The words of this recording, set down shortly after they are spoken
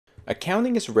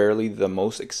Accounting is rarely the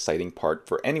most exciting part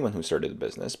for anyone who started a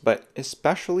business, but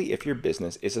especially if your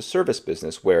business is a service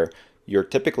business where you're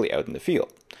typically out in the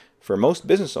field. For most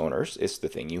business owners, it's the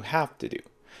thing you have to do.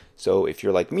 So if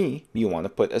you're like me, you want to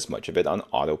put as much of it on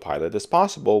autopilot as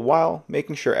possible while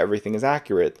making sure everything is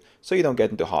accurate so you don't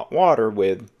get into hot water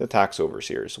with the tax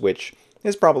overseers, which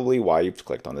is probably why you've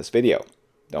clicked on this video.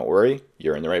 Don't worry,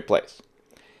 you're in the right place.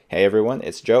 Hey everyone,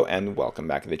 it's Joe and welcome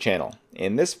back to the channel.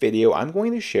 In this video, I'm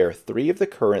going to share 3 of the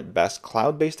current best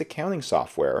cloud-based accounting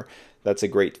software that's a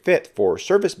great fit for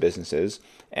service businesses,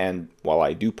 and while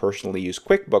I do personally use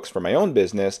QuickBooks for my own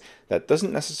business, that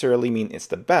doesn't necessarily mean it's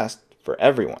the best for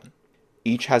everyone.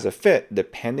 Each has a fit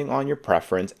depending on your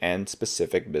preference and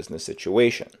specific business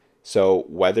situation. So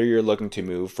whether you're looking to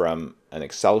move from an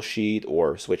Excel sheet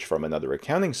or switch from another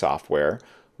accounting software,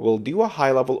 we'll do a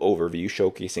high-level overview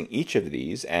showcasing each of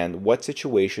these and what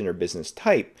situation or business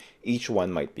type each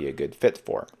one might be a good fit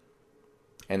for.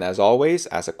 And as always,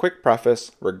 as a quick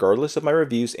preface, regardless of my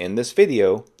reviews in this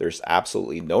video, there's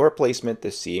absolutely no replacement to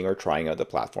seeing or trying out the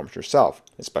platforms yourself,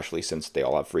 especially since they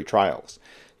all have free trials.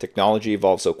 Technology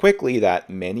evolves so quickly that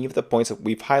many of the points that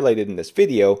we've highlighted in this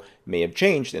video may have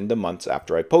changed in the months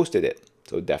after I posted it,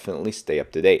 so definitely stay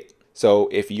up to date. So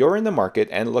if you're in the market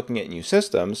and looking at new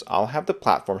systems, I'll have the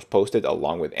platforms posted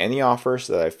along with any offers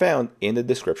that I've found in the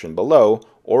description below,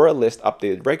 or a list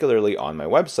updated regularly on my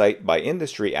website by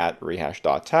industry at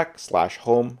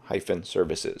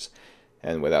rehash.tech/home-services.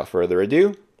 And without further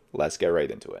ado, let's get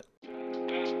right into it.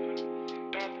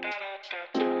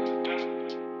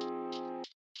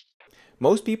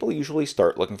 Most people usually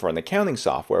start looking for an accounting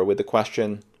software with the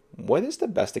question, what is the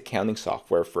best accounting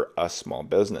software for a small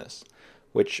business?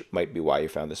 Which might be why you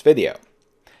found this video.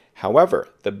 However,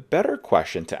 the better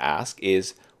question to ask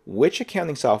is, which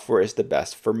accounting software is the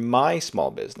best for my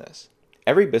small business?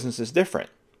 Every business is different,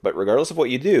 but regardless of what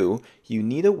you do, you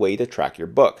need a way to track your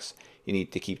books. You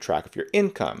need to keep track of your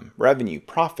income, revenue,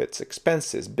 profits,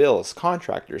 expenses, bills,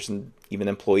 contractors, and even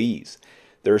employees.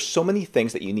 There are so many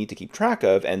things that you need to keep track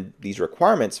of, and these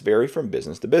requirements vary from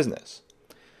business to business.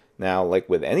 Now, like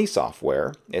with any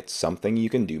software, it's something you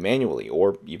can do manually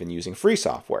or even using free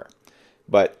software.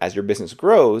 But as your business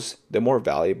grows, the more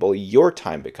valuable your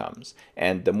time becomes,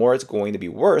 and the more it's going to be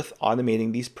worth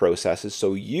automating these processes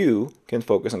so you can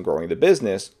focus on growing the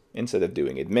business instead of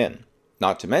doing admin.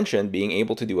 Not to mention, being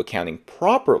able to do accounting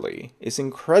properly is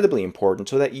incredibly important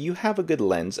so that you have a good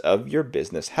lens of your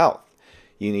business health.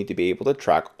 You need to be able to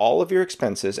track all of your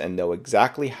expenses and know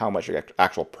exactly how much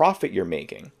actual profit you're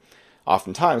making.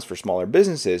 Oftentimes, for smaller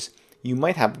businesses, you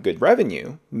might have good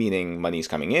revenue, meaning money's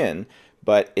coming in,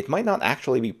 but it might not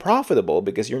actually be profitable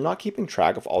because you're not keeping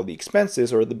track of all the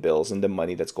expenses or the bills and the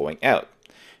money that's going out.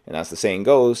 And as the saying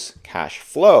goes, cash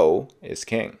flow is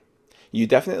king. You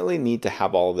definitely need to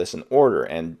have all of this in order,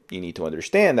 and you need to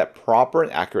understand that proper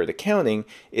and accurate accounting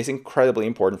is incredibly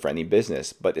important for any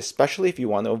business, but especially if you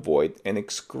want to avoid an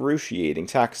excruciating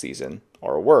tax season,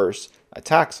 or worse, a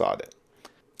tax audit.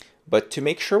 But to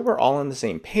make sure we're all on the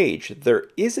same page, there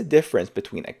is a difference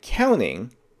between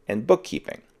accounting and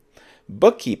bookkeeping.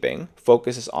 Bookkeeping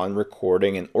focuses on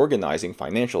recording and organizing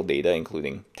financial data,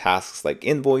 including tasks like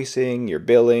invoicing, your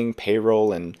billing,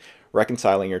 payroll, and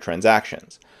reconciling your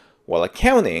transactions. While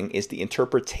accounting is the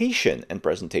interpretation and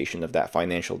presentation of that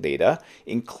financial data,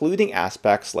 including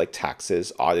aspects like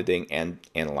taxes, auditing, and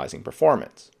analyzing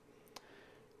performance.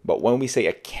 But when we say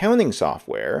accounting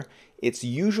software, it's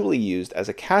usually used as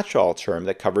a catch-all term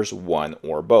that covers one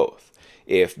or both.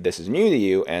 If this is new to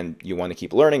you and you want to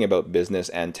keep learning about business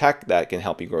and tech that can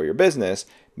help you grow your business,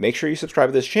 make sure you subscribe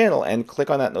to this channel and click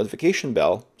on that notification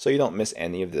bell so you don't miss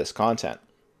any of this content.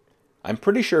 I'm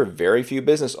pretty sure very few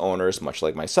business owners, much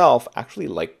like myself, actually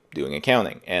like doing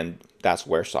accounting, and that's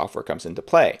where software comes into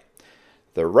play.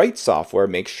 The right software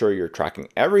makes sure you're tracking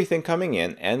everything coming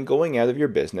in and going out of your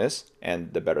business,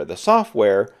 and the better the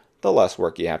software, the less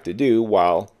work you have to do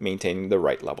while maintaining the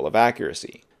right level of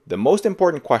accuracy. The most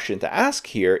important question to ask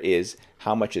here is,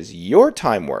 how much is your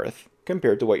time worth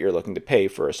compared to what you're looking to pay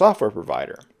for a software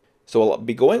provider? So I'll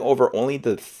be going over only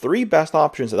the 3 best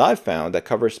options that I've found that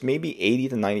covers maybe 80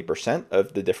 to 90%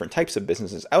 of the different types of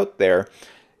businesses out there,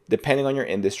 depending on your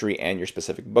industry and your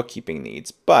specific bookkeeping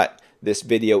needs. But this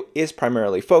video is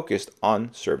primarily focused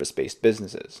on service-based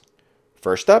businesses.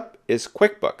 First up is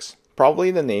QuickBooks.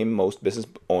 Probably the name most business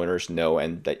owners know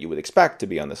and that you would expect to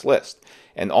be on this list,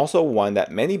 and also one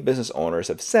that many business owners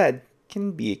have said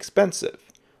can be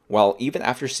expensive. Well, even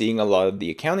after seeing a lot of the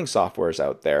accounting softwares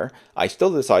out there, I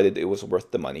still decided it was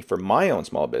worth the money for my own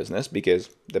small business because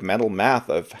the mental math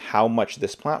of how much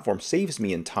this platform saves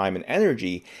me in time and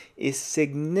energy is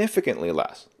significantly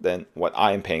less than what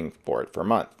I am paying for it per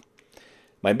month.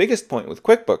 My biggest point with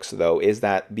QuickBooks, though, is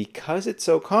that because it's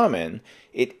so common,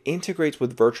 it integrates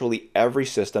with virtually every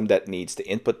system that needs to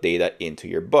input data into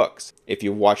your books. If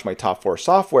you've watched my top 4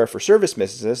 software for service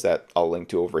businesses that I'll link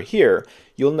to over here,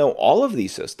 you'll know all of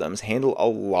these systems handle a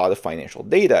lot of financial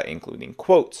data, including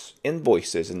quotes,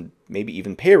 invoices, and maybe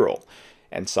even payroll.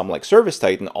 And some, like Service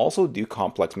Titan, also do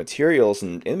complex materials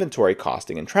and inventory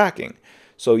costing and tracking.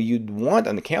 So you'd want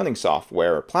an accounting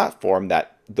software or platform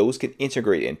that those can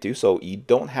integrate into, so you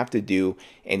don't have to do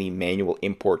any manual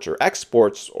imports or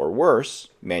exports, or worse,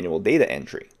 manual data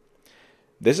entry.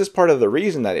 This is part of the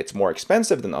reason that it's more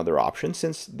expensive than other options,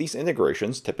 since these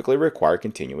integrations typically require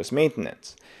continuous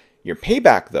maintenance. Your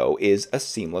payback, though, is a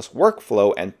seamless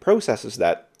workflow and processes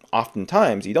that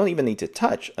oftentimes you don't even need to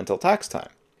touch until tax time.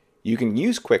 You can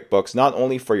use QuickBooks not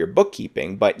only for your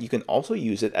bookkeeping, but you can also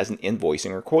use it as an invoicing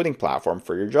or quoting platform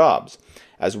for your jobs,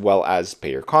 as well as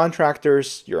pay your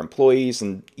contractors, your employees,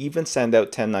 and even send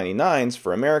out 1099s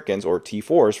for Americans or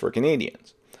T4s for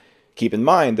Canadians. Keep in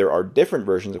mind there are different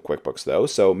versions of QuickBooks though,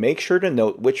 so make sure to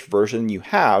note which version you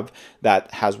have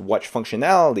that has what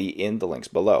functionality in the links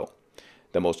below.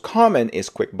 The most common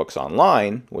is QuickBooks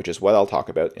Online, which is what I'll talk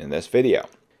about in this video.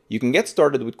 You can get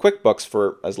started with QuickBooks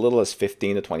for as little as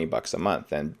 15 to 20 bucks a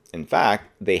month, and in fact,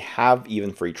 they have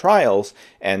even free trials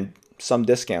and some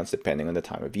discounts depending on the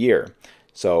time of year.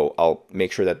 So I'll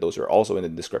make sure that those are also in the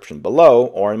description below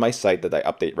or on my site that I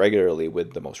update regularly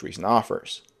with the most recent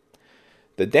offers.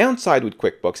 The downside with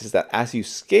QuickBooks is that as you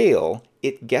scale,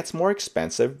 it gets more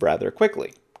expensive rather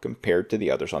quickly compared to the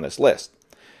others on this list.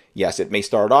 Yes, it may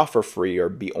start off for free or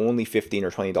be only $15 or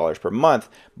 $20 per month,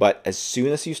 but as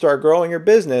soon as you start growing your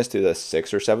business to the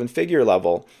 6 or 7 figure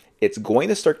level, it's going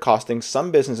to start costing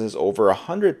some businesses over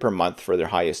 $100 per month for their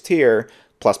highest tier,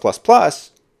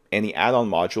 plus any add-on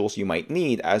modules you might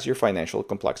need as your financial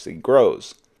complexity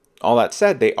grows. All that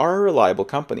said, they are a reliable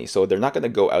company, so they're not going to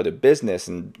go out of business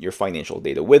and your financial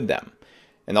data with them.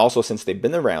 And also, since they've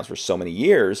been around for so many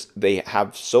years, they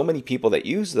have so many people that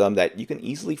use them that you can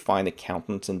easily find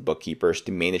accountants and bookkeepers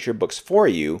to manage your books for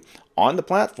you on the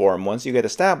platform once you get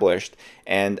established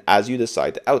and as you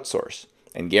decide to outsource.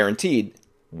 And guaranteed,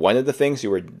 one of the things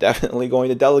you are definitely going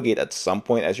to delegate at some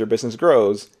point as your business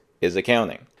grows is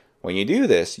accounting. When you do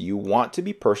this, you want to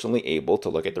be personally able to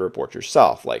look at the report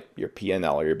yourself, like your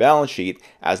P&L or your balance sheet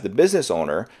as the business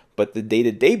owner, but the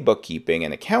day-to-day bookkeeping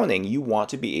and accounting you want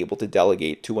to be able to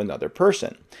delegate to another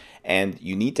person. And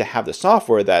you need to have the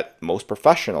software that most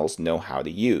professionals know how to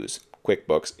use.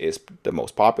 QuickBooks is the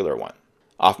most popular one.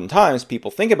 Oftentimes,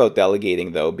 people think about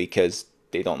delegating though because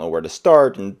they don't know where to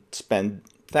start and spend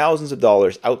thousands of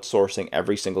dollars outsourcing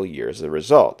every single year as a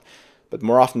result. But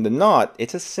more often than not,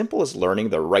 it's as simple as learning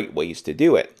the right ways to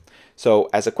do it. So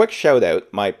as a quick shout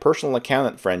out, my personal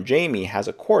accountant friend Jamie has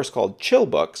a course called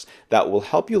Chillbooks that will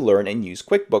help you learn and use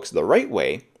QuickBooks the right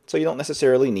way, so you don't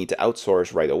necessarily need to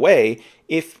outsource right away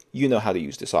if you know how to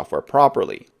use the software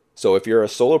properly. So if you're a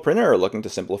solopreneur looking to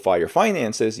simplify your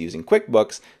finances using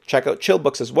QuickBooks, check out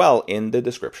Chillbooks as well in the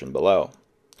description below.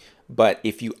 But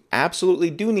if you absolutely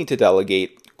do need to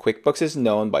delegate, QuickBooks is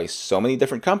known by so many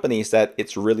different companies that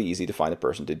it's really easy to find a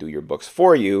person to do your books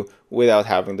for you without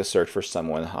having to search for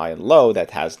someone high and low that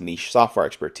has niche software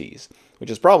expertise, which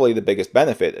is probably the biggest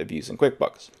benefit of using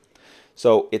QuickBooks.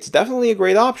 So it's definitely a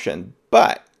great option,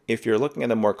 but if you're looking at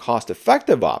a more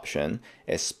cost-effective option,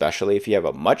 especially if you have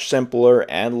a much simpler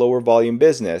and lower volume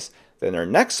business, then our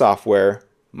next software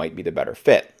might be the better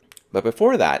fit. But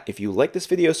before that, if you like this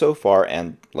video so far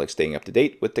and like staying up to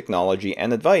date with technology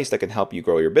and advice that can help you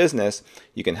grow your business,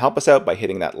 you can help us out by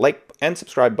hitting that like and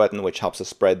subscribe button, which helps us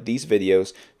spread these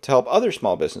videos to help other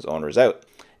small business owners out.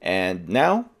 And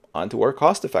now, onto our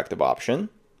cost-effective option,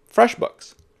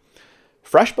 Freshbooks.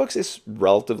 Freshbooks is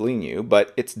relatively new,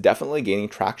 but it's definitely gaining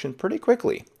traction pretty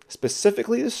quickly,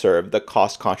 specifically to serve the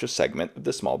cost-conscious segment of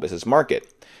the small business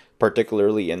market,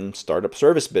 particularly in startup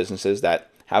service businesses that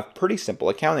have pretty simple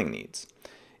accounting needs.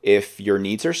 If your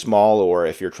needs are small or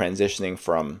if you're transitioning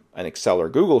from an Excel or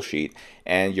Google sheet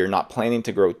and you're not planning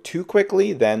to grow too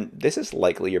quickly, then this is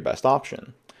likely your best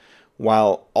option.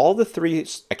 While all the 3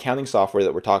 accounting software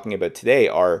that we're talking about today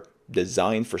are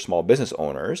designed for small business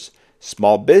owners,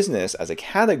 small business as a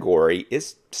category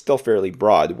is still fairly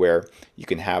broad, where you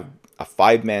can have a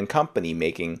 5-man company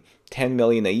making $10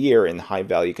 million a year in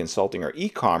high-value consulting or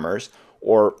e-commerce,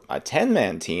 or a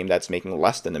 10-man team that's making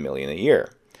less than $1 million a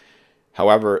year.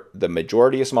 However, the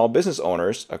majority of small business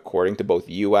owners, according to both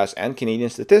US and Canadian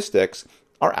statistics,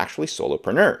 are actually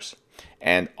solopreneurs.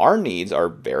 And our needs are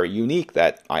very unique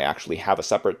that I actually have a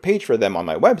separate page for them on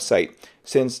my website,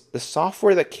 since the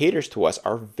software that caters to us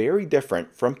are very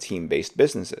different from team-based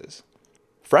businesses.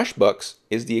 Freshbooks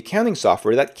is the accounting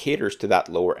software that caters to that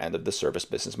lower end of the service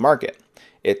business market.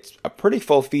 It's a pretty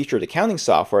full-featured accounting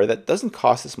software that doesn't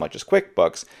cost as much as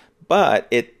QuickBooks, but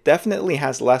it definitely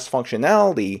has less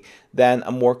functionality than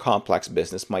a more complex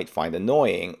business might find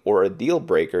annoying or a deal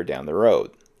breaker down the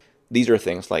road. These are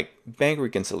things like bank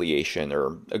reconciliation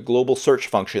or a global search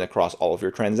function across all of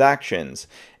your transactions,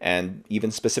 and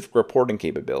even specific reporting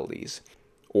capabilities.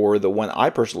 Or the one I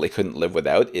personally couldn't live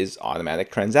without is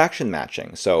automatic transaction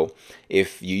matching. So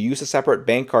if you use a separate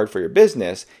bank card for your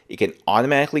business, it can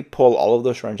automatically pull all of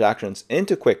those transactions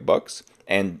into QuickBooks,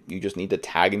 and you just need to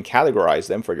tag and categorize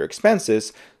them for your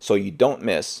expenses so you don't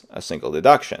miss a single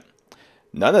deduction.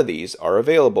 None of these are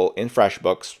available in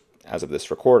FreshBooks as of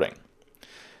this recording.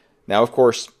 Now, of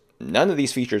course, none of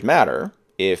these features matter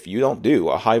if you don't do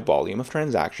a high volume of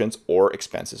transactions or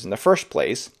expenses in the first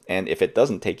place, and if it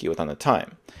doesn't take you a ton of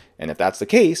time. And if that's the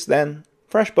case, then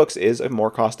FreshBooks is a more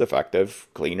cost-effective,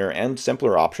 cleaner, and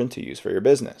simpler option to use for your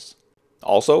business.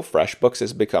 Also, FreshBooks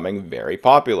is becoming very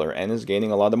popular and is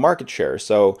gaining a lot of market share,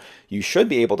 so you should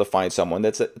be able to find someone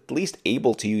that's at least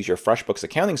able to use your FreshBooks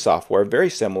accounting software very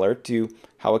similar to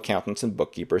how accountants and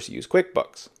bookkeepers use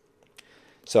QuickBooks.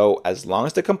 So as long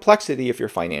as the complexity of your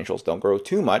financials don't grow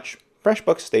too much,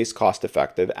 FreshBooks stays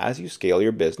cost-effective as you scale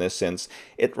your business since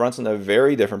it runs on a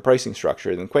very different pricing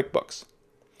structure than QuickBooks.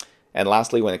 And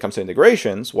lastly, when it comes to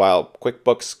integrations, while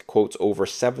QuickBooks quotes over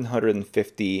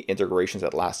 750 integrations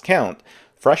at last count,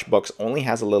 FreshBooks only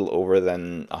has a little over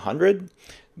than 100.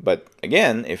 But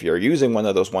again, if you're using one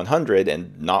of those 100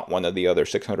 and not one of the other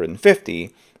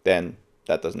 650, then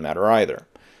that doesn't matter either.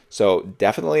 So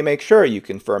definitely make sure you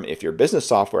confirm if your business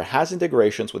software has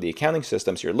integrations with the accounting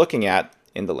systems you're looking at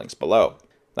in the links below.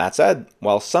 That said,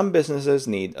 while some businesses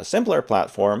need a simpler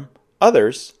platform,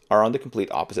 others are on the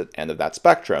complete opposite end of that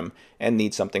spectrum and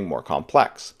need something more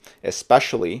complex,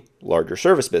 especially larger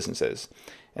service businesses.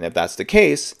 And if that's the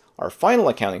case, our final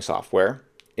accounting software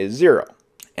is Xero.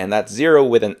 And that's Xero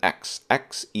with an X,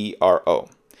 X-E-R-O.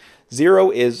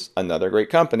 Xero is another great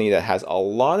company that has a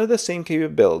lot of the same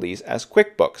capabilities as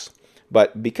QuickBooks,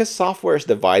 but because software is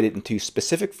divided into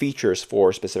specific features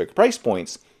for specific price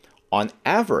points, on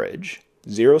average,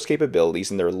 Xero's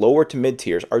capabilities in their lower to mid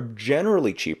tiers are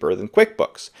generally cheaper than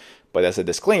QuickBooks. But as a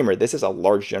disclaimer, this is a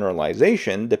large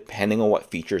generalization depending on what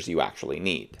features you actually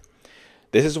need.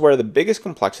 This is where the biggest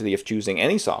complexity of choosing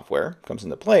any software comes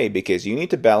into play, because you need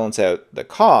to balance out the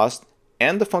cost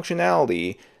and the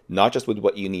functionality, not just with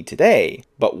what you need today,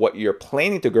 but what you're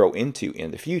planning to grow into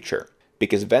in the future.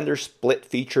 Because vendors split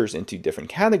features into different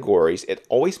categories, it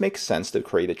always makes sense to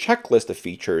create a checklist of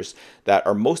features that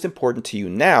are most important to you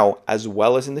now as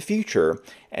well as in the future,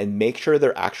 and make sure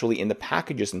they're actually in the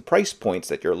packages and price points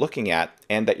that you're looking at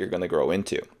and that you're going to grow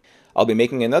into. I'll be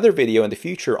making another video in the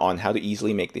future on how to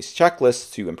easily make these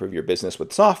checklists to improve your business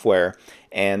with software,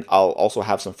 and I'll also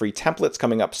have some free templates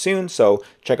coming up soon, so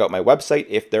check out my website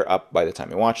if they're up by the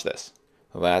time you watch this.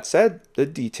 That said, the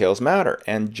details matter,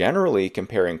 and generally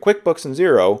comparing QuickBooks and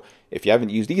Xero, if you haven't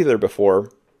used either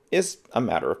before, is a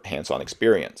matter of hands-on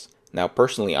experience. Now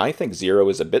personally, I think Xero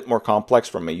is a bit more complex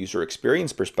from a user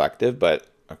experience perspective, but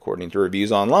according to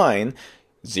reviews online,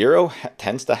 Xero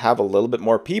tends to have a little bit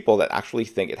more people that actually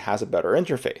think it has a better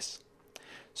interface.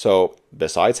 So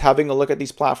besides having a look at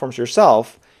these platforms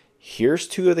yourself, here's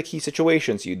two of the key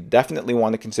situations you definitely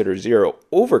want to consider Xero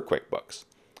over QuickBooks.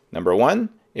 Number one,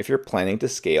 if you're planning to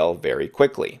scale very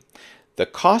quickly. The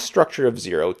cost structure of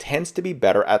Xero tends to be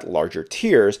better at larger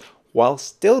tiers while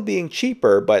still being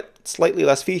cheaper but slightly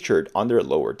less featured on their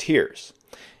lower tiers.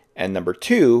 And number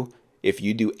two, if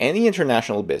you do any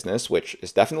international business, which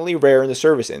is definitely rare in the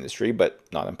service industry but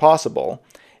not impossible,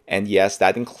 and yes,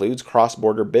 that includes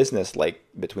cross-border business like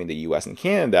between the US and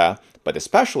Canada, but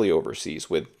especially overseas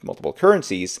with multiple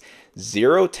currencies,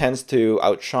 Xero tends to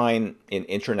outshine in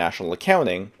international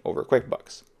accounting over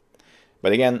QuickBooks.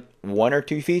 But again, one or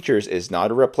two features is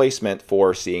not a replacement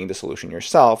for seeing the solution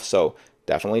yourself, so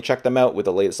definitely check them out with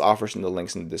the latest offers in the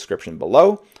links in the description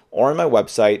below or on my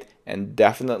website, and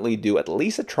definitely do at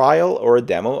least a trial or a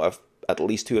demo of at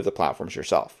least two of the platforms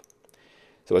yourself.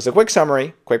 So as a quick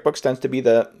summary, QuickBooks tends to be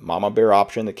the mama bear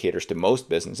option that caters to most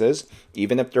businesses.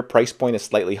 Even if their price point is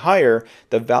slightly higher,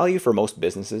 the value for most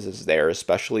businesses is there,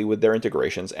 especially with their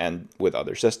integrations and with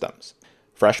other systems.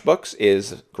 FreshBooks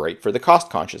is great for the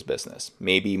cost-conscious business,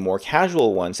 maybe more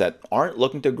casual ones that aren't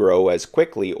looking to grow as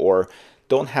quickly or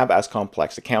don't have as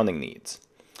complex accounting needs.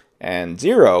 And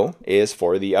Xero is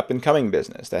for the up-and-coming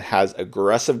business that has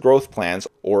aggressive growth plans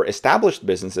or established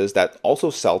businesses that also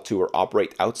sell to or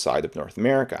operate outside of North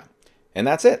America. And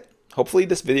that's it. Hopefully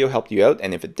this video helped you out,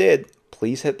 and if it did,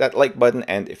 please hit that like button,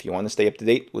 and if you want to stay up to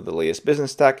date with the latest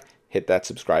business tech, hit that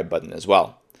subscribe button as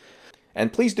well.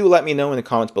 And please do let me know in the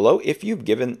comments below if you've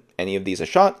given any of these a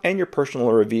shot and your personal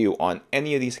review on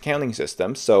any of these accounting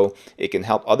systems, so it can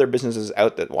help other businesses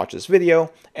out that watch this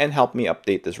video and help me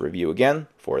update this review again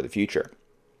for the future.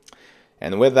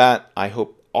 And with that, I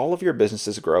hope all of your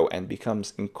businesses grow and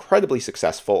becomes incredibly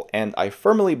successful, and I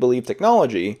firmly believe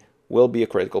technology will be a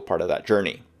critical part of that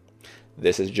journey.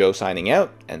 This is Joe signing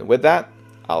out, and with that,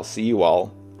 I'll see you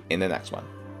all in the next one.